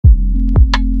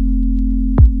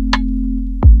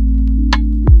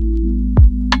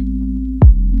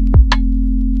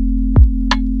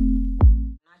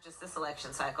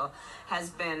election cycle, has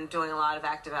been doing a lot of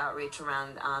active outreach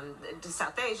around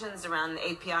South Asians, around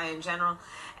the API in general,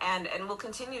 and we'll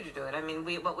continue to do it. I mean,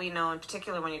 what we know in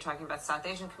particular when you're talking about the South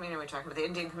Asian community, we're talking about the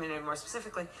Indian community more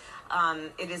specifically,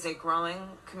 it is a growing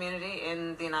community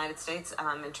in the United States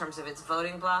in terms of its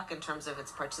voting bloc, in terms of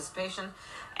its participation,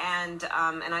 and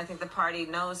I think the party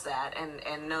knows that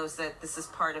and knows that this is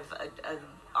part of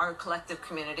our collective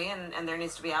community, and there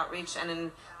needs to be outreach and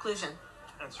inclusion.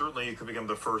 And certainly you could become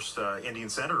the first Indian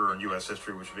senator in U.S.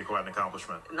 history, which would be quite an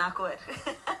accomplishment. Not good.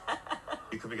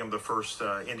 You could become the first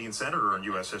Indian senator in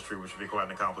U.S. history, which would be quite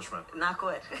an accomplishment. Not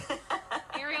good.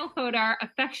 Ariel Hodar,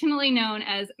 affectionately known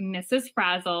as Mrs.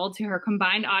 Frazzle, to her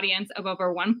combined audience of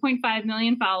over 1.5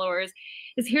 million followers,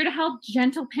 is here to help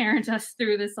gentle parent us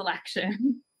through this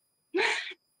election.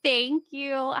 Thank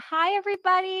you. Hi,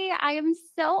 everybody. I am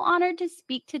so honored to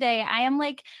speak today. I am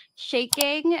like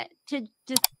shaking to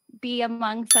just be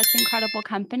among such incredible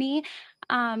company.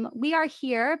 We are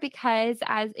here because,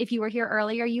 as if you were here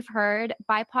earlier, you've heard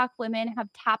BIPOC women have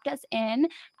tapped us in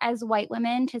as white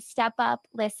women to step up,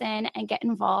 listen, and get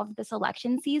involved this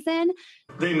election season.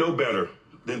 They know better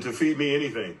than to feed me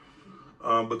anything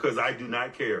because I do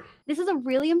not care. This is a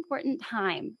really important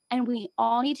time, and we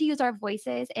all need to use our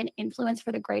voices and influence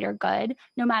for the greater good.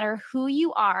 No matter who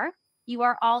you are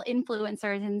all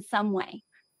influencers in some way.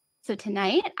 So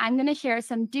tonight, I'm going to share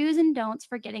some do's and don'ts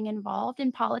for getting involved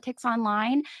in politics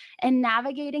online and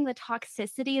navigating the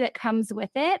toxicity that comes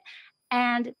with it.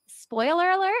 And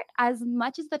spoiler alert, as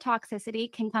much as the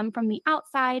toxicity can come from the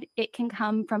outside, it can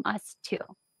come from us too.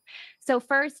 So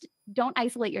first, don't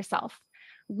isolate yourself.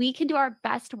 We can do our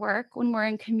best work when we're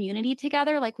in community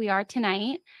together like we are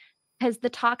tonight, because the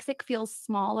toxic feels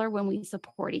smaller when we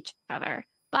support each other.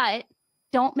 But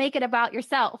don't make it about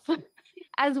yourself.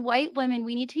 As white women,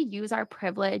 we need to use our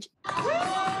privilege.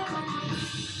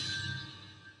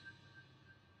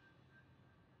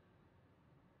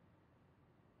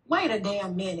 Wait a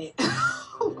damn minute.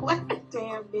 Wait a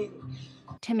damn minute.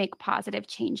 To make positive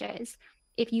changes.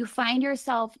 If you find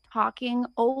yourself talking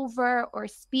over or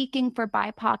speaking for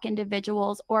BIPOC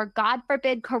individuals, or God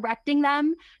forbid, correcting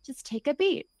them, just take a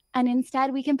beat. And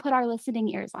instead, we can put our listening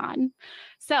ears on.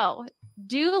 So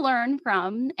do learn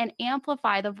from and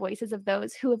amplify the voices of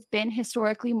those who have been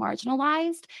historically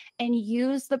marginalized, and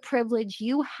use the privilege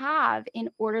you have in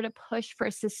order to push for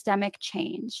systemic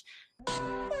change.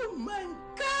 Oh my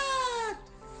God!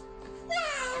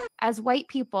 Wow! As white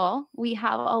people, we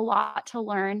have a lot to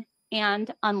learn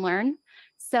and unlearn.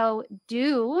 So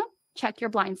do check your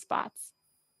blind spots.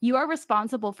 You are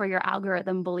responsible for your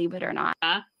algorithm, believe it or not.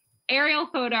 Ariel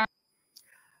Hodar.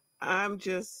 I'm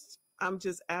just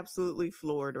absolutely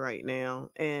floored right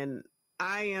now. And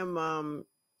I am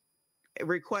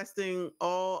requesting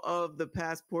all of the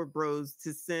passport bros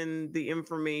to send the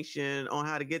information on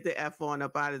how to get the F on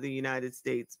up out of the United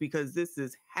States, because this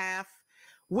is half.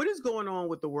 What is going on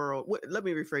with the world? Let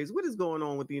me rephrase. What is going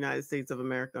on with the United States of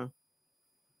America?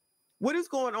 What is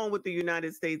going on with the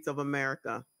United States of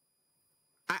America?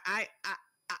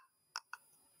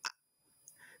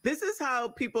 This is how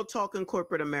people talk in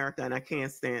corporate America, and I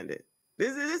can't stand it.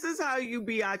 This is how you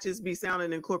biatches be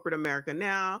sounding in corporate America.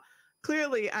 Now,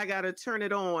 clearly, I got to turn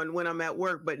it on when I'm at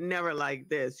work, but never like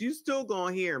this. You still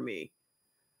gonna hear me.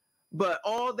 But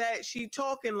all that, she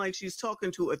talking like she's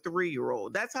talking to a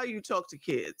 3-year-old. That's how you talk to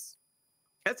kids.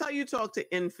 That's how you talk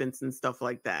to infants and stuff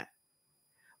like that.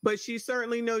 But she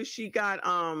certainly knows she got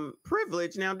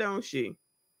privilege now, don't she?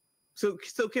 So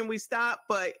can we stop?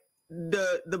 But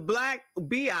the black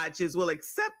biatches will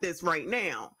accept this right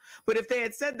now. But if they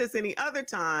had said this any other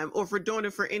time, or for doing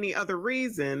it for any other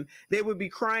reason, they would be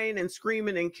crying and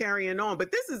screaming and carrying on.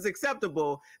 But this is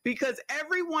acceptable because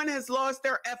everyone has lost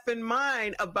their effing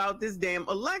mind about this damn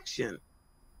election.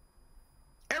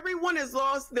 Everyone has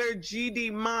lost their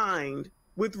GD mind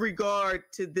with regard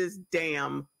to this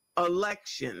damn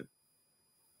election.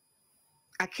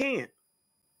 I can't.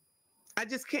 I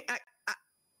just can't.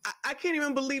 I can't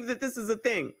even believe that this is a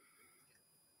thing.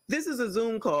 This is a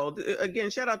Zoom call.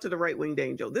 Again, shout out to the right-winged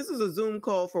angel. This is a Zoom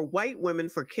call for white women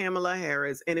for Kamala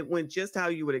Harris, and it went just how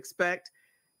you would expect.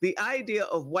 The idea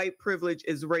of white privilege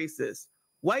is racist.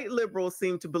 White liberals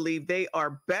seem to believe they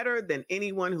are better than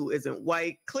anyone who isn't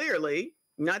white. Clearly,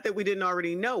 not that we didn't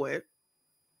already know it.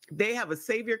 They have a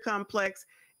savior complex,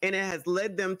 and it has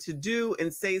led them to do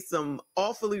and say some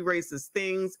awfully racist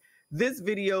things. This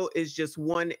video is just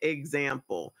one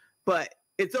example, but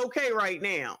it's okay right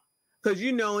now, because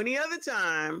any other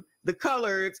time the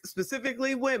coloreds,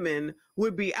 specifically women,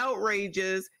 would be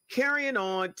outrageous, carrying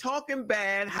on, talking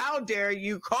bad, how dare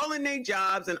you, calling their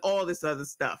jobs and all this other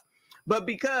stuff. But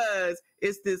because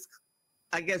it's this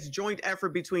I guess, joint effort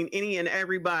between any and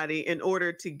everybody in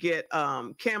order to get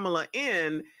Kamala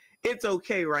in, it's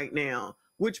okay right now,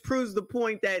 which proves the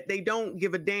point that they don't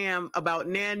give a damn about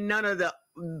none of the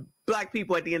Black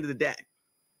people at the end of the day.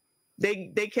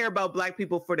 They care about Black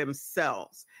people for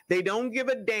themselves. They don't give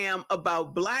a damn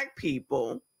about Black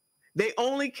people. They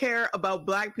only care about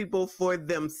Black people for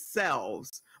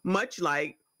themselves, much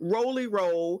like Rolly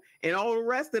Roll and all the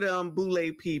rest of them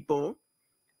Boule people,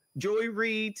 Joy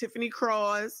Reid, Tiffany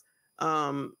Cross,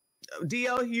 D.L.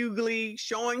 Hughley,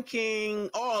 Sean King,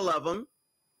 all of them,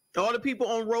 all the people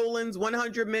on Roland's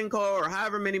 100 Men call, or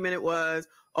however many men it was,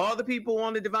 all the people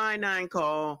on the Divine Nine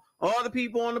call, all the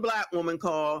people on the Black Woman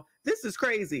call. This is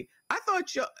crazy. I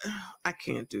thought I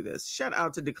can't do this. Shout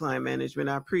out to Decline Management.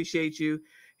 I appreciate you.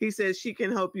 He says she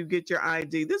can help you get your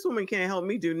ID. This woman can't help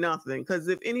me do nothing, because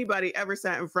if anybody ever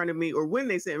sat in front of me, or when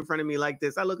they sit in front of me like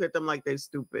this, I look at them like they're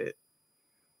stupid.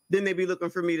 Then they be looking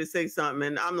for me to say something,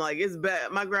 and I'm like, it's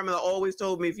bad. My grandmother always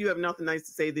told me, if you have nothing nice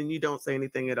to say, then you don't say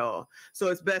anything at all. So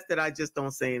it's best that I just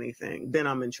don't say anything. Then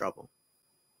I'm in trouble.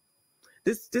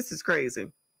 This is crazy.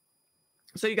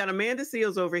 So you got Amanda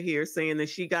Seales over here saying that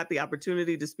she got the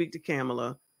opportunity to speak to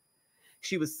Kamala.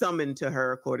 She was summoned to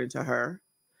her, according to her.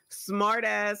 Smart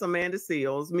ass Amanda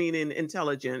Seales, meaning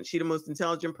intelligent. She the most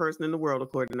intelligent person in the world,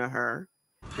 according to her.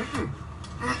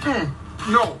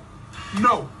 No.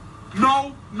 No.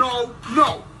 No, no,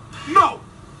 no, no.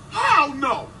 Hell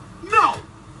no. No.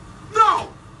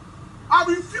 No. I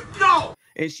refuse. No.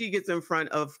 And she gets in front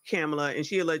of Kamala and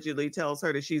she allegedly tells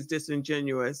her that she's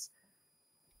disingenuous.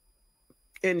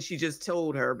 And she just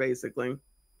told her, basically.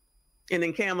 And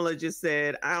then Kamala just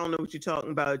said, I don't know what you're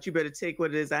talking about. You better take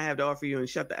what it is I have to offer you and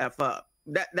shut the F up.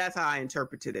 That's how I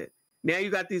interpreted it. Now you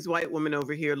got these white women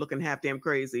over here looking half damn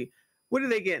crazy. What are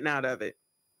they getting out of it?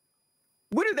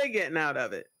 What are they getting out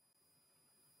of it?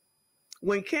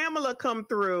 When Kamala come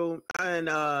through and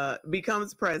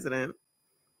becomes president,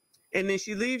 and then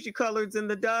she leaves your colors in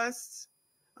the dust,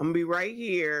 I'm going to be right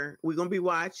here. We're going to be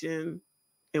watching,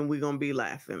 and we're going to be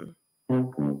laughing. I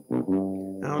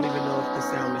don't even know if the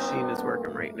sound machine is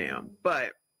working right now,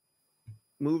 but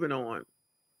moving on.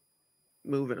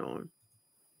 Moving on.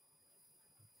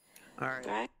 All right.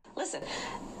 Right. Listen,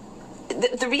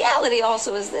 the reality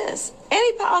also is this.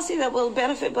 Any policy that will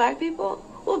benefit Black people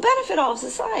will benefit all of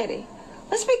society.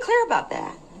 Let's be clear about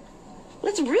that.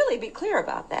 Let's really be clear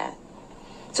about that.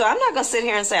 So I'm not going to sit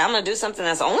here and say I'm going to do something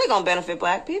that's only going to benefit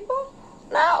Black people.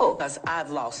 No. Because I've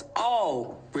lost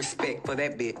all respect for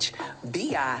that bitch.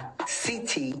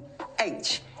 B-I-C-T-H.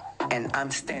 And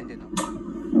I'm standing.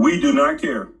 We do not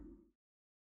care